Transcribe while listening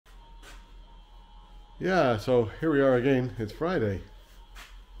Yeah, so here we are again. It's Friday,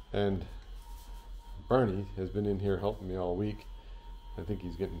 and Barney has been in here helping me all week. I think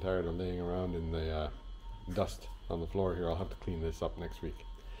he's getting tired of laying around in the dust on the floor here. I'll have to clean this up next week.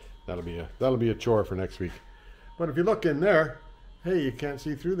 That'll be a chore for next week. But if you look in there, hey, you can't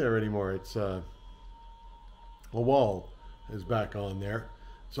see through there anymore. It's a wall is back on there.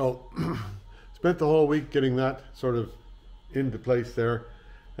 So spent the whole week getting that sort of into place there.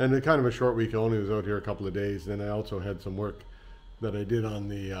 And a kind of a short week. I only was out here a couple of days. Then I also had some work that I did on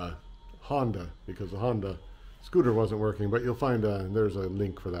the Honda, because the Honda scooter wasn't working. But you'll find there's a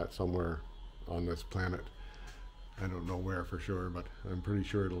link for that somewhere on this planet. I don't know where for sure, but I'm pretty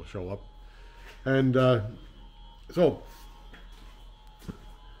sure it'll show up. And so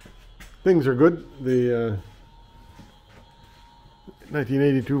things are good. The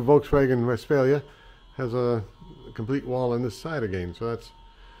 1982 Volkswagen Westfalia has a complete wall on this side again, so that's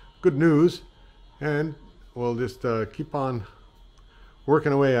good news, and we'll just keep on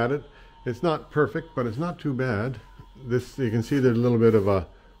working away at it. It's not perfect, but it's not too bad. This, you can see there's a little bit of a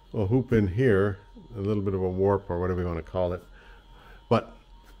hoop in here, a little bit of a warp or whatever you want to call it, but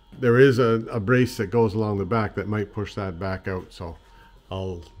there is a brace that goes along the back that might push that back out, so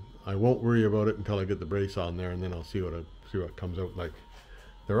I won't worry about it until I get the brace on there, and then I'll see what comes out like.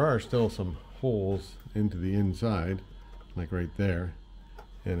 There are still some holes into the inside, like right there,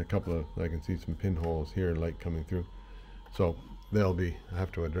 and a couple of, I can see some pinholes here, light coming through. So I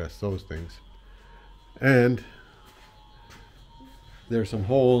have to address those things. And there's some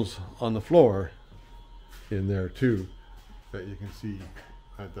holes on the floor in there too that you can see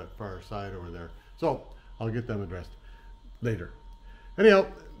at that far side over there. So I'll get them addressed later. Anyhow,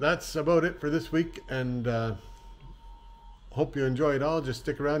 that's about it for this week, and hope you enjoy it all. Just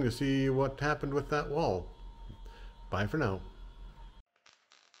stick around, you'll see what happened with that wall. Bye for now.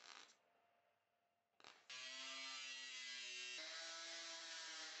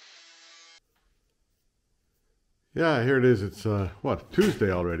 Yeah, here it is. It's what,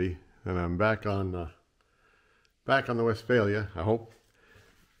 Tuesday already, and I'm back on the Westfalia, I hope.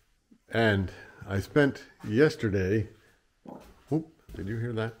 And I spent yesterday. Oop, did you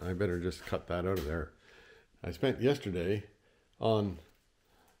hear that? I better just cut that out of there. I spent yesterday on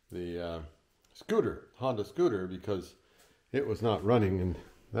the Honda scooter, because it was not running, and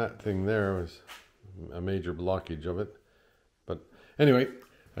that thing there was a major blockage of it. But anyway,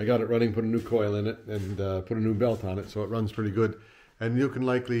 I got it running, put a new coil in it, and put a new belt on it, so it runs pretty good. And you can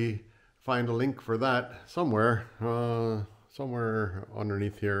likely find a link for that somewhere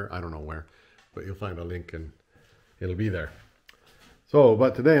underneath here. I don't know where, but you'll find a link and it'll be there. So,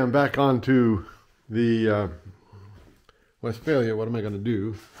 but today I'm back onto the Westfalia. What am I going to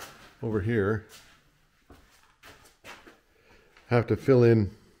do over here? Have to fill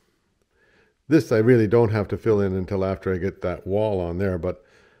in. This I really don't have to fill in until after I get that wall on there, but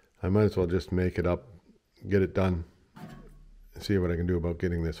I might as well just make it up, get it done, see what I can do about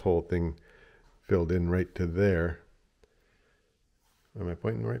getting this whole thing filled in right to there. Am I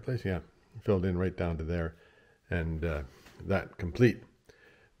pointing in the right place? Yeah, filled in right down to there, and that complete.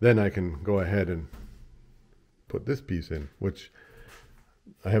 Then I can go ahead and put this piece in, which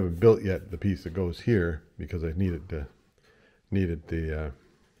I haven't built yet, the piece that goes here, because I need to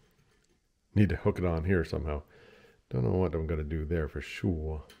hook it on here somehow. Don't know what I'm going to do there for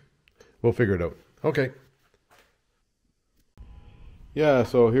sure. We'll figure it out. Okay. Yeah,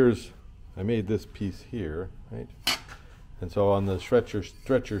 so I made this piece here, right? And so on the stretcher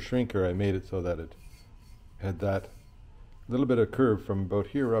shrinker, I made it so that it had that little bit of curve from about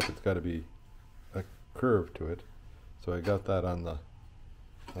here up. It's got to be a curve to it. So I got that on the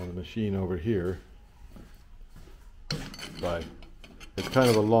machine over here. It's kind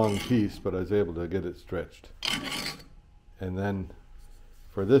of a long piece, but I was able to get it stretched. And then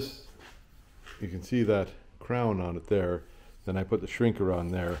for this, you can see that crown on it there. Then I put the shrinker on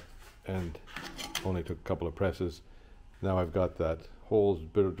there, and only took a couple of presses. Now I've got that holes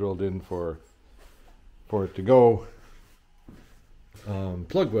drilled in for it to go.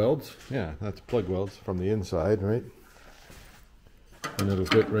 Plug welds, yeah, that's plug welds from the inside, right? And it'll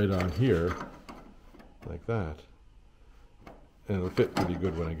fit right on here, like that. And it'll fit pretty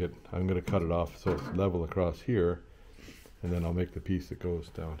good when I'm going to cut it off so it's level across here, and then I'll make the piece that goes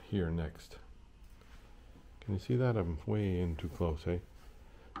down here next. Can you see that? I'm way in too close, eh?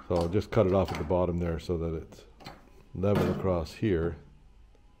 So I'll just cut it off at the bottom there so that it's level across here.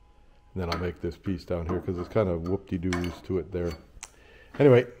 And then I'll make this piece down here, because it's kind of whoop-de-doos to it there.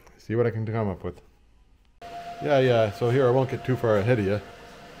 Anyway, see what I can come up with. Yeah, so here I won't get too far ahead of you.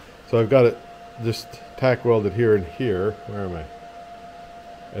 So I've got it just tack welded here and here. Where am I?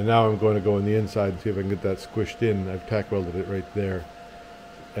 And now I'm going to go on the inside and see if I can get that squished in. I've tack welded it right there,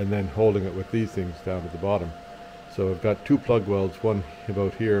 and then holding it with these things down at the bottom. So I've got two plug welds, one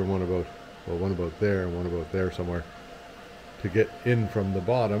about here and one about, well, one about there and one about there somewhere, to get in from the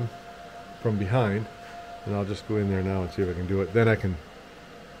bottom, from behind. And I'll just go in there now and see if I can do it. Then I can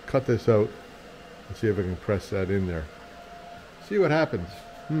cut this out and see if I can press that in there. See what happens.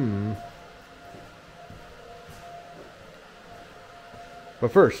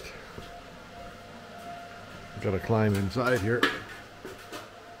 But first, I've got to climb inside here.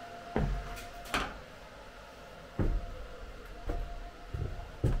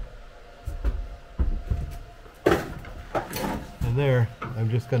 And there, I'm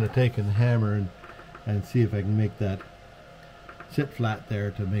just going to take a hammer and see if I can make that sit flat there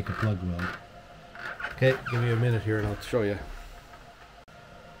to make a plug weld. Okay, give me a minute here and I'll show you.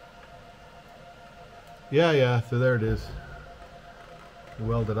 Yeah, so there it is.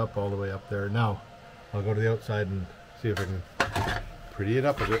 Weld it up all the way up there. Now, I'll go to the outside and see if I can pretty it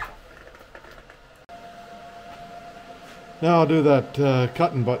up a bit. Now I'll do that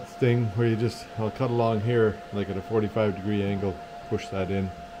cut and butt thing where I'll cut along here like at a 45-degree angle, push that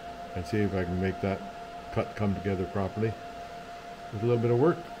in, and see if I can make that cut come together properly. There's a little bit of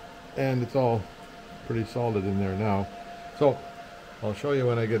work, and it's all pretty solid in there now. So, I'll show you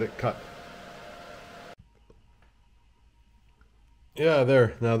when I get it cut. Yeah,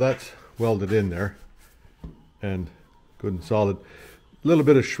 there. Now that's welded in there, and good and solid. A little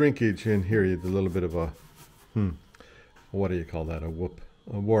bit of shrinkage in here. You have a little bit of a, what do you call that? A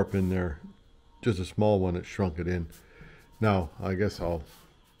warp in there. Just a small one. It shrunk it in. Now, I guess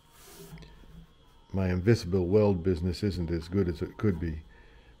my invisible weld business isn't as good as it could be.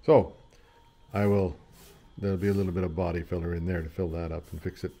 So, there'll be a little bit of body filler in there to fill that up and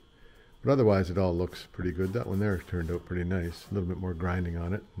fix it. But otherwise it all looks pretty good. That one there turned out pretty nice. A little bit more grinding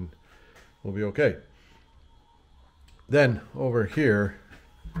on it and we'll be okay. Then over here,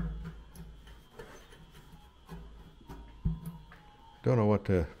 don't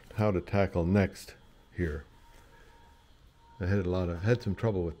know how to tackle next here. I had some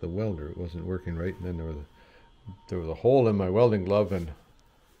trouble with the welder. It wasn't working right, and then there was a hole in my welding glove and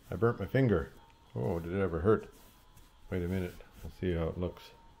I burnt my finger. Oh, did it ever hurt? Wait a minute. Let's see how it looks.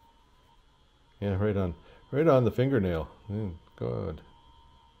 Yeah, right on the fingernail. Good.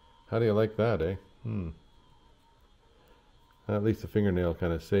 How do you like that, eh? At least the fingernail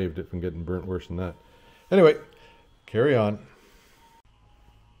kind of saved it from getting burnt worse than that. Anyway, carry on.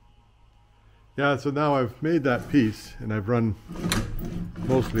 Yeah, so now I've made that piece, and I've run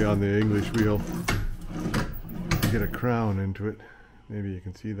mostly on the English wheel to get a crown into it. Maybe you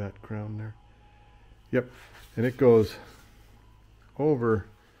can see that crown there. Yep, and it goes over.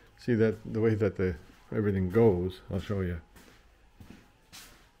 See that the way that everything goes, I'll show you.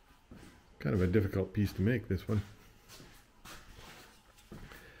 Kind of a difficult piece to make, this one.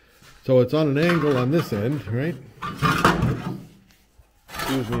 So it's on an angle on this end, right?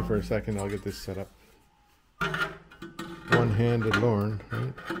 Excuse me for a second, I'll get this set up. One-handed Lorne,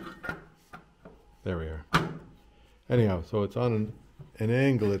 right? There we are. Anyhow, so it's on an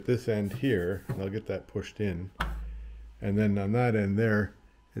angle at this end here, and I'll get that pushed in. And then on that end there,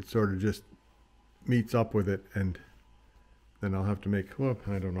 it sort of just meets up with it, and then I'll have to make, well,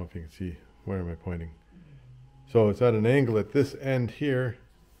 I don't know if you can see, where am I pointing? So it's at an angle at this end here,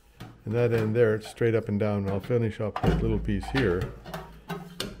 and that end there, it's straight up and down. I'll finish up this little piece here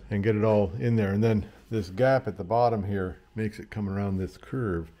and get it all in there, and then this gap at the bottom here makes it come around this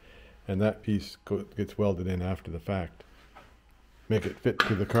curve, and that piece gets welded in after the fact. Make it fit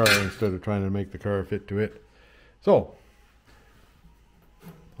to the car instead of trying to make the car fit to it. So,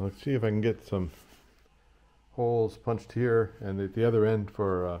 let's see if I can get some holes punched here and at the other end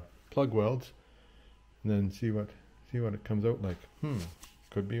for plug welds, and then see what it comes out like.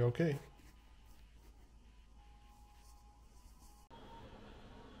 Could be okay.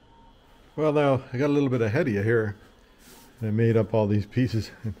 Well, now I got a little bit ahead of you here. I made up all these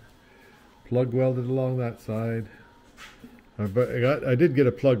pieces and plug welded along that side. I did get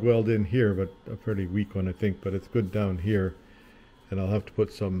a plug weld in here, but a pretty weak one, I think. But it's good down here. And I'll have to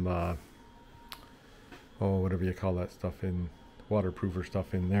put some, whatever you call that stuff in, waterproofer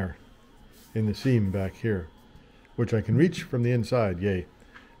stuff in there, in the seam back here, which I can reach from the inside, yay.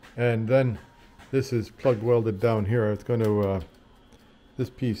 And then this is plug welded down here. It's going to, this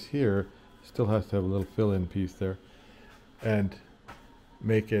piece here still has to have a little fill-in piece there, and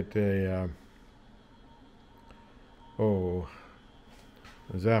make it a,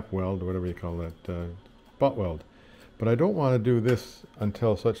 a zap weld, or whatever you call that, butt weld. But I don't want to do this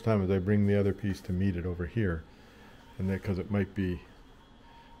until such time as I bring the other piece to meet it over here, and because it might be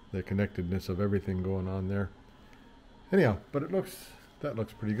the connectedness of everything going on there. Anyhow, but that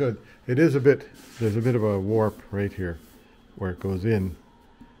looks pretty good. It is there's a bit of a warp right here where it goes in,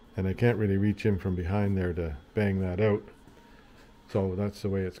 and I can't really reach in from behind there to bang that out. So that's the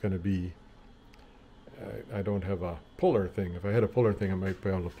way it's going to be. I don't have a puller thing. If I had a puller thing, I might be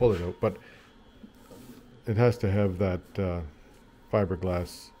able to pull it out, but it has to have that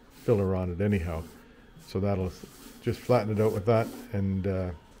fiberglass filler on it anyhow. So that'll just flatten it out with that, and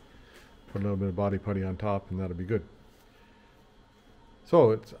put a little bit of body putty on top, and that'll be good.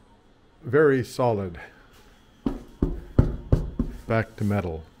 So it's very solid. Back to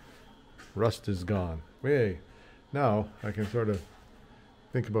metal. Rust is gone. Yay. Now I can sort of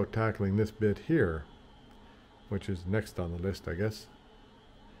think about tackling this bit here, which is next on the list, I guess.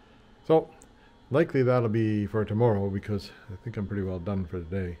 So likely that'll be for tomorrow, because I think I'm pretty well done for the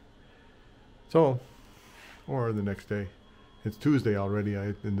day. So, or the next day. It's Tuesday already,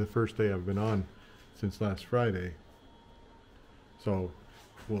 and the first day I've been on since last Friday. So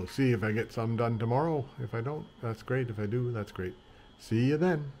we'll see if I get some done tomorrow. If I don't, that's great. If I do, that's great. See you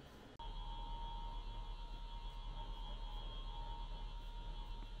then.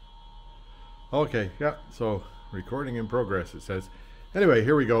 Okay, yeah, so recording in progress, it says. Anyway,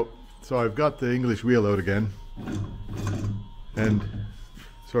 here we go. So I've got the English wheel out again, and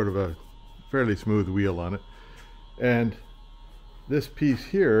sort of a fairly smooth wheel on it. And this piece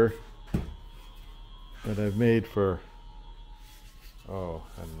here that I've made for, oh,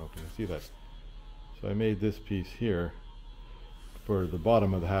 I don't know if you can see that. So I made this piece here for the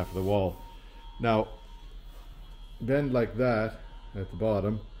bottom of the half of the wall. Now, bend like that at the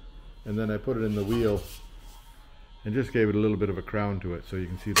bottom, and then I put it in the wheel and just gave it a little bit of a crown to it, so you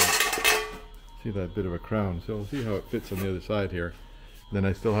can see that bit of a crown. So we'll see how it fits on the other side here. Then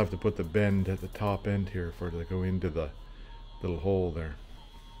I still have to put the bend at the top end here for it to go into the little hole there.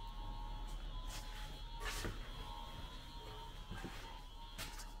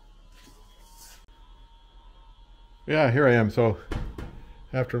 Yeah, here I am. So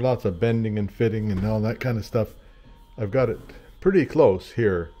after lots of bending and fitting and all that kind of stuff, I've got it pretty close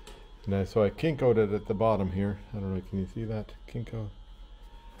here. And so I kink-coated it at the bottom here. I don't know, can you see that? Kink-coat.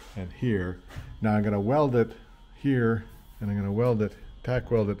 And here. Now I'm going to weld it here, and I'm going to weld it, tack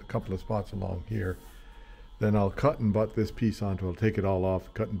weld it a couple of spots along here. Then I'll cut and butt this piece onto it. I'll take it all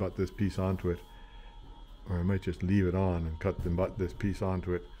off, cut and butt this piece onto it. Or I might just leave it on and cut and butt this piece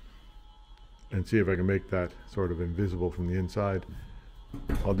onto it, and see if I can make that sort of invisible from the inside.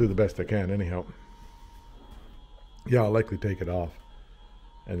 I'll do the best I can anyhow. Yeah, I'll likely take it off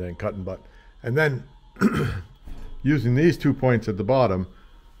and then cut and butt. And then using these 2 points at the bottom,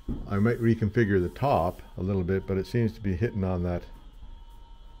 I might reconfigure the top a little bit, but it seems to be hitting on that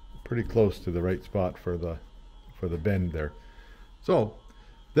pretty close to the right spot for the bend there. So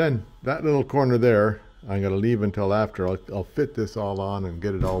then that little corner there, I'm going to leave until after. I'll fit this all on and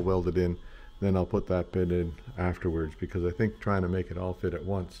get it all welded in. Then I'll put that bit in afterwards, because I think trying to make it all fit at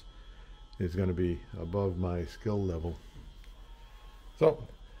once is going to be above my skill level. So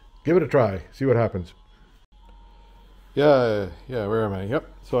give it a try, see what happens. Yeah, where am I? Yep,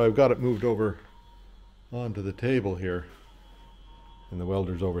 so I've got it moved over onto the table here, and the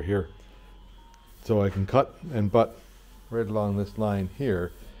welder's over here. So I can cut and butt right along this line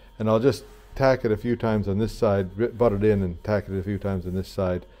here, and I'll just tack it a few times on this side, butt it in and tack it a few times on this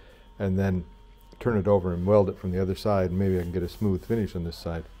side, and then turn it over and weld it from the other side, and maybe I can get a smooth finish on this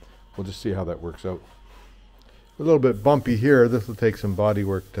side. We'll just see how that works out. A little bit bumpy here. This will take some body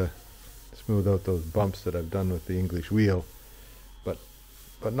work to smooth out those bumps that I've done with the English wheel, but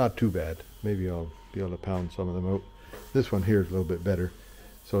not too bad. Maybe I'll be able to pound some of them out. This one here is a little bit better,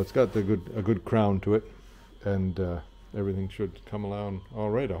 so it's got a good crown to it, and everything should come along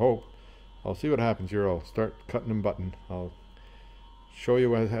all right, I hope. I'll see what happens here. I'll start cutting and butting. I'll show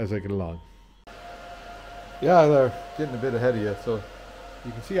you as I get along. Yeah, they're getting a bit ahead of you, so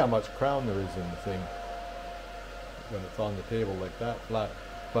you can see how much crown there is in the thing when it's on the table like that, flat.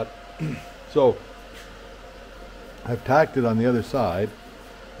 But so I've tacked it on the other side.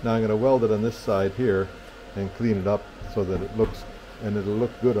 Now I'm going to weld it on this side here and clean it up so that it looks, and it'll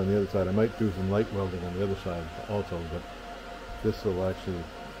look good on the other side. I might do some light welding on the other side also, but this will actually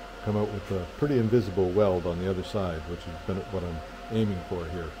come out with a pretty invisible weld on the other side, which is what I'm aiming for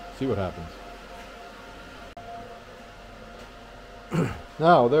here. See what happens.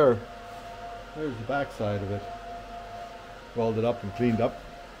 Now there's the back side of it, welded up and cleaned up,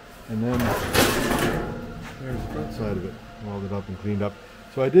 and then there's the front side of it, welded up and cleaned up.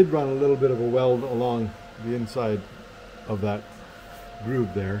 So I did run a little bit of a weld along the inside of that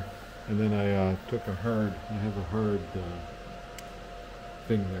groove there, and then I took a hard, I have a hard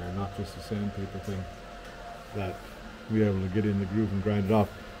thing there, not just a sandpaper thing, that we'll be able to get in the groove and grind it off.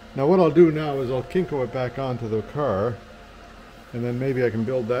 Now what I'll do now is I'll kinko it back onto the car, and then maybe I can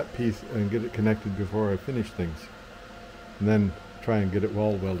build that piece and get it connected before I finish things, and then try and get it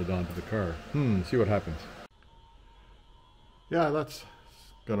wall welded onto the car. See what happens. Yeah, that's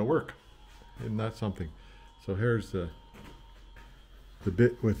gonna work. Isn't that something? So here's the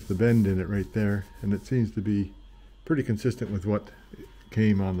bit with the bend in it right there, and it seems to be pretty consistent with what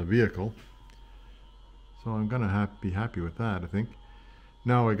came on the vehicle. So I'm gonna be happy with that, I think.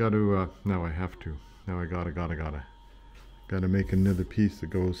 Now I gotta, now I have to. Now I gotta make another piece that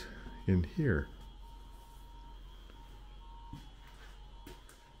goes in here.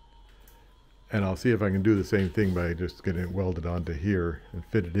 And I'll see if I can do the same thing by just getting it welded onto here and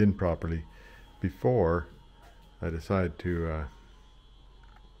fit it in properly before I decide to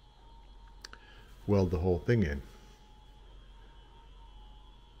weld the whole thing in.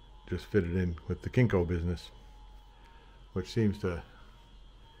 Just fit it in with the kinko business, which seems to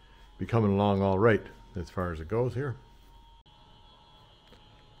be coming along all right as far as it goes here.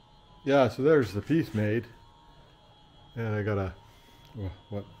 Yeah, so there's the piece made, and I got a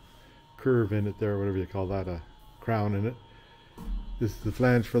what curve in it there, whatever you call that, a crown in it. This is the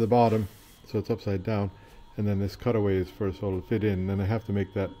flange for the bottom, so it's upside down, and then this cutaway is for so it'll fit in. And then I have to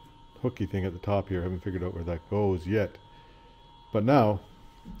make that hooky thing at the top here. I haven't figured out where that goes yet, but now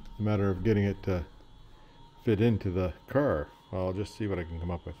it's a matter of getting it to fit into the car. I'll just see what I can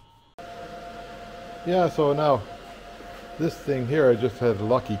come up with. Yeah, so now this thing here, I just had a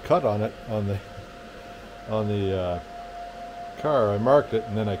lucky cut on it on the car. I marked it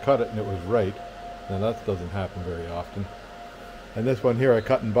and then I cut it and it was right. Now that doesn't happen very often. And this one here, I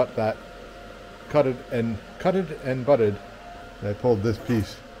cut and butt that, cut it and butted. And I pulled this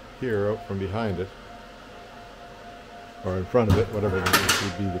piece here out from behind it, or in front of it, whatever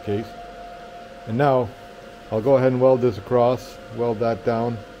would be the case. And now I'll go ahead and weld this across, weld that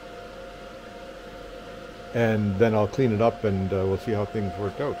down, and then I'll clean it up, and we'll see how things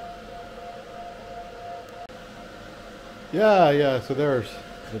work out. Yeah, so there's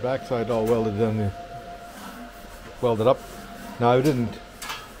the backside all welded up. Now I didn't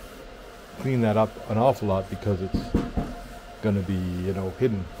clean that up an awful lot because it's going to be, you know,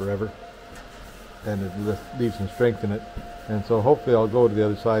 hidden forever, and it leaves some strength in it. And so hopefully I'll go to the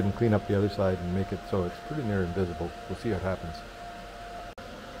other side and clean up the other side and make it so it's pretty near invisible. We'll see what happens.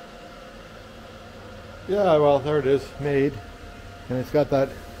 Yeah, well, there it is, made, and it's got that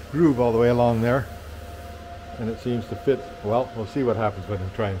groove all the way along there, and it seems to fit. Well, we'll see what happens when I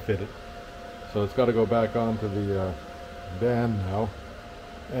try and fit it. So it's got to go back onto the band now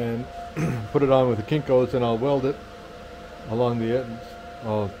and put it on with the kinkos, and I'll weld it along the edges.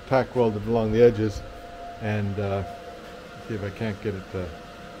 I'll tack weld it along the edges and see if I can't get it to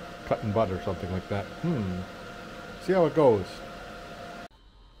cut and butt or something like that. See how it goes.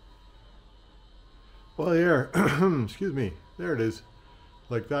 Well, here, excuse me, there it is.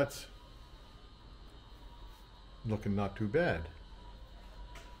 Like, that's looking not too bad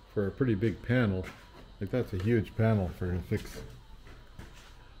for a pretty big panel. Like, that's a huge panel for a fix,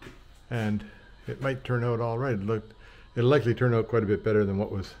 and it might turn out all right. It'll likely turn out quite a bit better than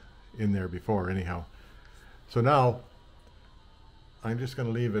what was in there before anyhow. So now I'm just going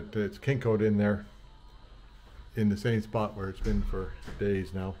to leave it, it's kinkoed in there in the same spot where it's been for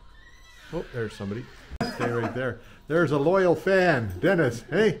days now. Oh, there's somebody. Stay right there. There's a loyal fan, Dennis.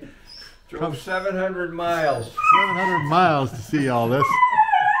 Hey, drove 700 miles. 700 miles to see all this.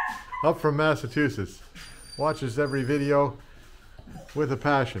 Up from Massachusetts. Watches every video with a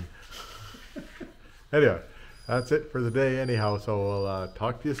passion. Anyway, that's it for the day anyhow, so we'll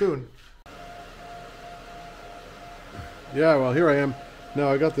talk to you soon. Yeah, well, here I am. Now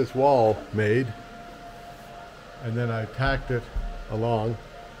I got this wall made, and then I tacked it along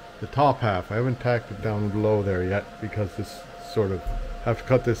the top half. I haven't tacked it down below there yet because this sort of have to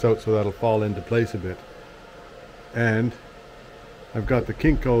cut this out so that'll fall into place a bit. And I've got the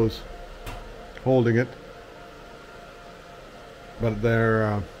kinkos holding it, but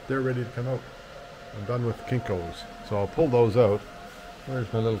they're ready to come out. I'm done with the kinkos, so I'll pull those out.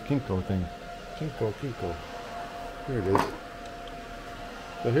 Where's my little kinko thing? Kinko. Here it is.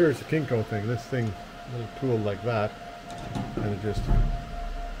 So here's the kinko thing. This thing, little tool like that, and it just,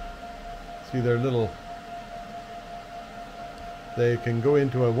 see, they're little, they can go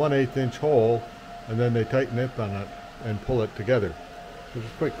into a 1/8 inch hole, and then they tighten it on it and pull it together, which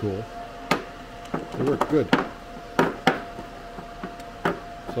is quite cool. They work good.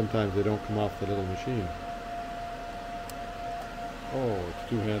 Sometimes they don't come off the little machine. Oh, it's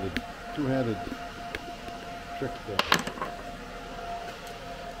two-handed trick there.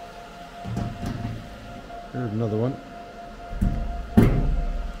 Here's another one.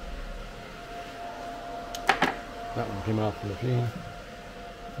 That one came off the machine.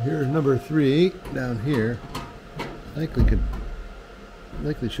 Here's number 3 down here.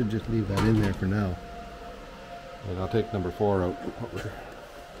 Likely should just leave that in there for now. And I'll take number 4 out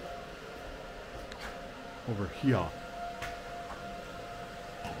over here.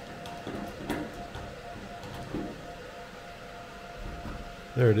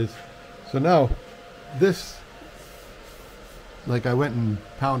 There it is. So now this, like I went and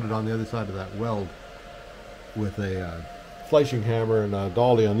pounded on the other side of that weld with a fleshing hammer and a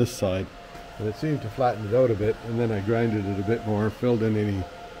dolly on this side, and it seemed to flatten it out a bit, and then I grinded it a bit more, filled in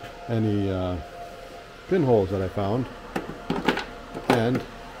any pinholes that I found, and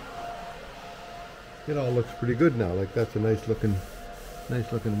it all looks pretty good now. Like that's a nice looking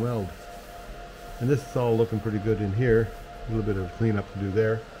weld, and this is all looking pretty good in here. A little bit of cleanup to do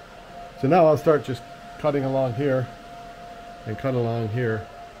there. So now I'll start just cutting along here and cut along here,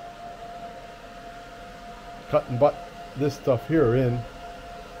 cut and butt this stuff here in.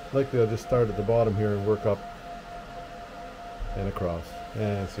 Likely I'll just start at the bottom here and work up and across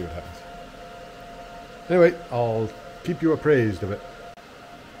and see what happens. Anyway, I'll keep you appraised of it.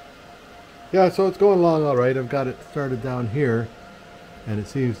 Yeah, so it's going along all right. I've got it started down here and it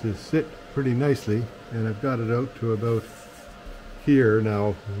seems to sit pretty nicely, and I've got it out to about here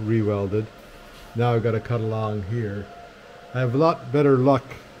now, re-welded. Now I've got to cut along here. I have a lot better luck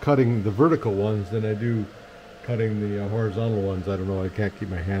cutting the vertical ones than I do cutting the horizontal ones. I don't know, I can't keep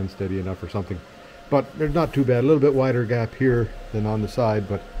my hand steady enough or something. But they're not too bad. A little bit wider gap here than on the side,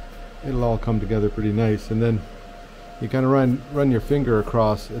 but it'll all come together pretty nice. And then you kind of run your finger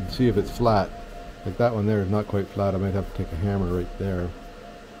across and see if it's flat. Like that one there is not quite flat. I might have to take a hammer right there,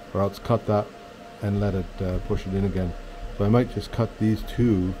 or else cut that and let it push it in again. So I might just cut these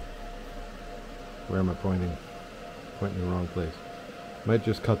two. Where am I pointing? Pointing in the wrong place. Might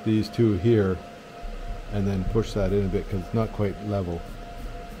just cut these two here and then push that in a bit because it's not quite level.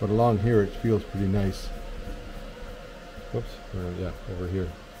 But along here it feels pretty nice. Whoops, yeah, over here.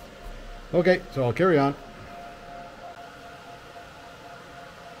 Okay, so I'll carry on.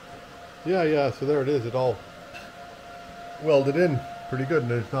 Yeah, so there it is. It all welded in pretty good,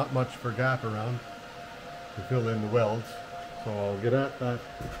 and there's not much for gap around to fill in the welds. So I'll get at that.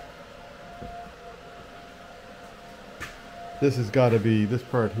 This has got to be, this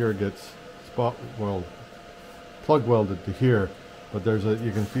part here gets plug welded to here, but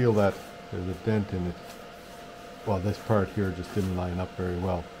you can feel that there's a dent in it. Well, this part here just didn't line up very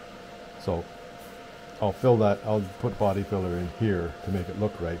well. So I'll fill that, I'll put body filler in here to make it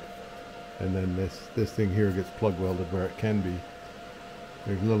look right. And then this thing here gets plug welded where it can be.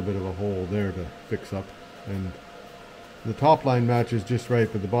 There's a little bit of a hole there to fix up. And the top line matches just right,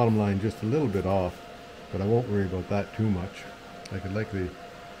 but the bottom line just a little bit off. But I won't worry about that too much. I could likely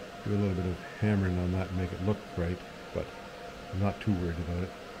do a little bit of hammering on that and make it look right, but I'm not too worried about it.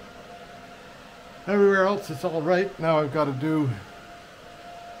 Everywhere else it's all right. Now I've got to do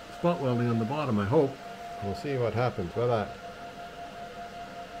spot welding on the bottom, I hope. We'll see what happens with that.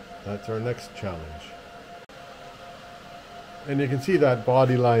 That's our next challenge. And you can see that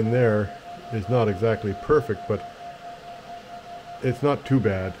body line there is not exactly perfect, but it's not too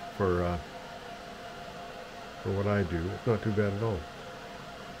bad for what I do. It's not too bad at all.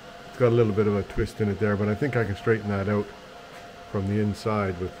 It's got a little bit of a twist in it there, but I think I can straighten that out from the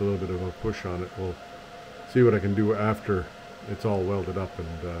inside with a little bit of a push on it. We'll see what I can do after it's all welded up, and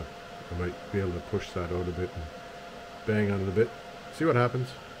I might be able to push that out a bit and bang on it a bit. See what happens.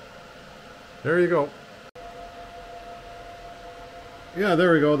 There you go. Yeah,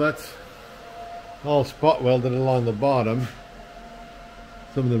 there we go. That's all spot welded along the bottom.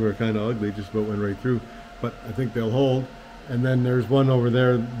 Some of them are kind of ugly, just about went right through, but I think they'll hold. And then there's one over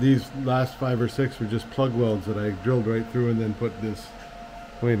there. These last 5 or 6 were just plug welds that I drilled right through and then put this.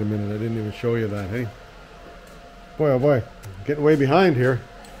 Wait a minute, I didn't even show you that, hey? Boy, oh boy, getting way behind here.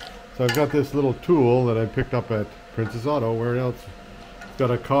 So I've got this little tool that I picked up at Princess Auto. Where else? It's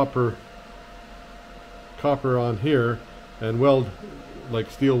got a copper on here, and weld like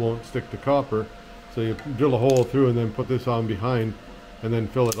steel won't stick to copper. So you drill a hole through and then put this on behind and then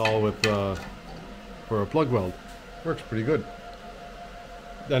fill it all with for a plug weld. Works pretty good.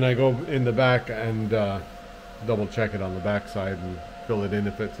 Then I go in the back and double check it on the back side and fill it in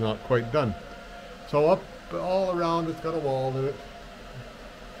if it's not quite done. So up all around it's got a wall in it,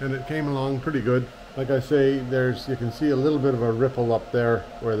 and it came along pretty good. Like I say, you can see a little bit of a ripple up there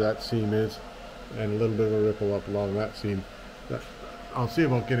where that seam is, and a little bit of a ripple up along that seam. I'll see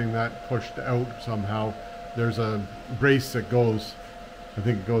about getting that pushed out somehow. There's a brace that goes, I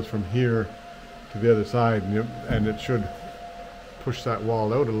think it goes from here to the other side, and it should push that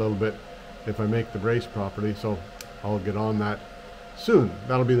wall out a little bit if I make the brace properly. So I'll get on that soon.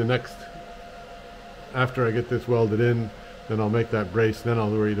 That'll be the next, after I get this welded in, then I'll make that brace, then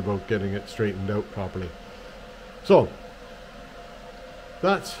I'll worry about getting it straightened out properly. So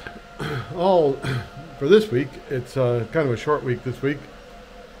that's all for this week. It's kind of a short week this week,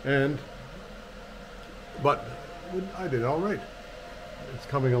 but I did all right. It's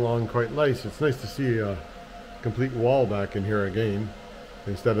coming along quite nice. It's nice to see a complete wall back in here again,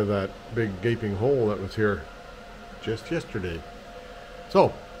 instead of that big gaping hole that was here just yesterday.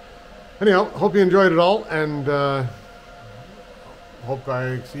 So anyhow, hope you enjoyed it all, and hope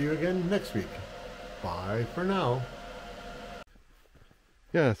I see you again next week. Bye for now.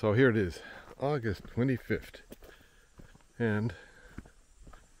 Yeah, so here it is, August 25th, and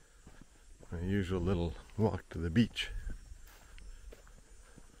my usual little walk to the beach.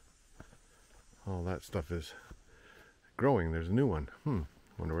 All that stuff is growing. There's a new one.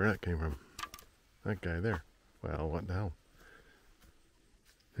 Wonder where that came from. That guy there. Well, what the hell?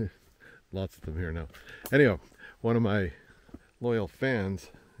 Lots of them here now. Anyhow, one of my loyal fans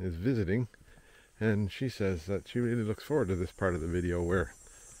is visiting, and she says that she really looks forward to this part of the video where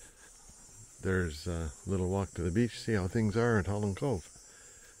there's a little walk to the beach, see how things are at Holland Cove.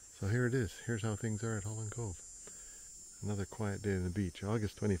 So here it is. Here's how things are at Holland Cove. Another quiet day on the beach.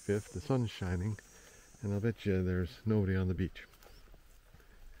 August 25th, the sun's shining, and I'll bet you there's nobody on the beach.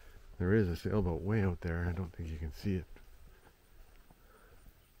 There is a sailboat way out there. I don't think you can see it.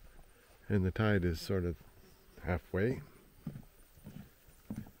 And the tide is sort of halfway.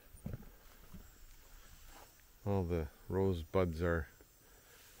 All the rose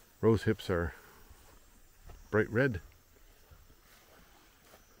hips are bright red.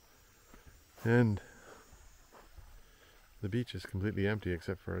 And the beach is completely empty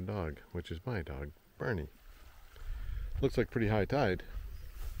except for a dog, which is my dog, Barney. Looks like pretty high tide.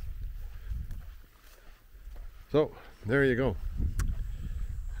 So, there you go.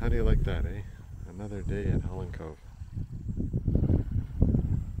 How do you like that, eh? Another day at Holland Cove.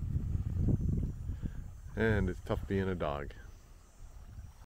 And it's tough being a dog.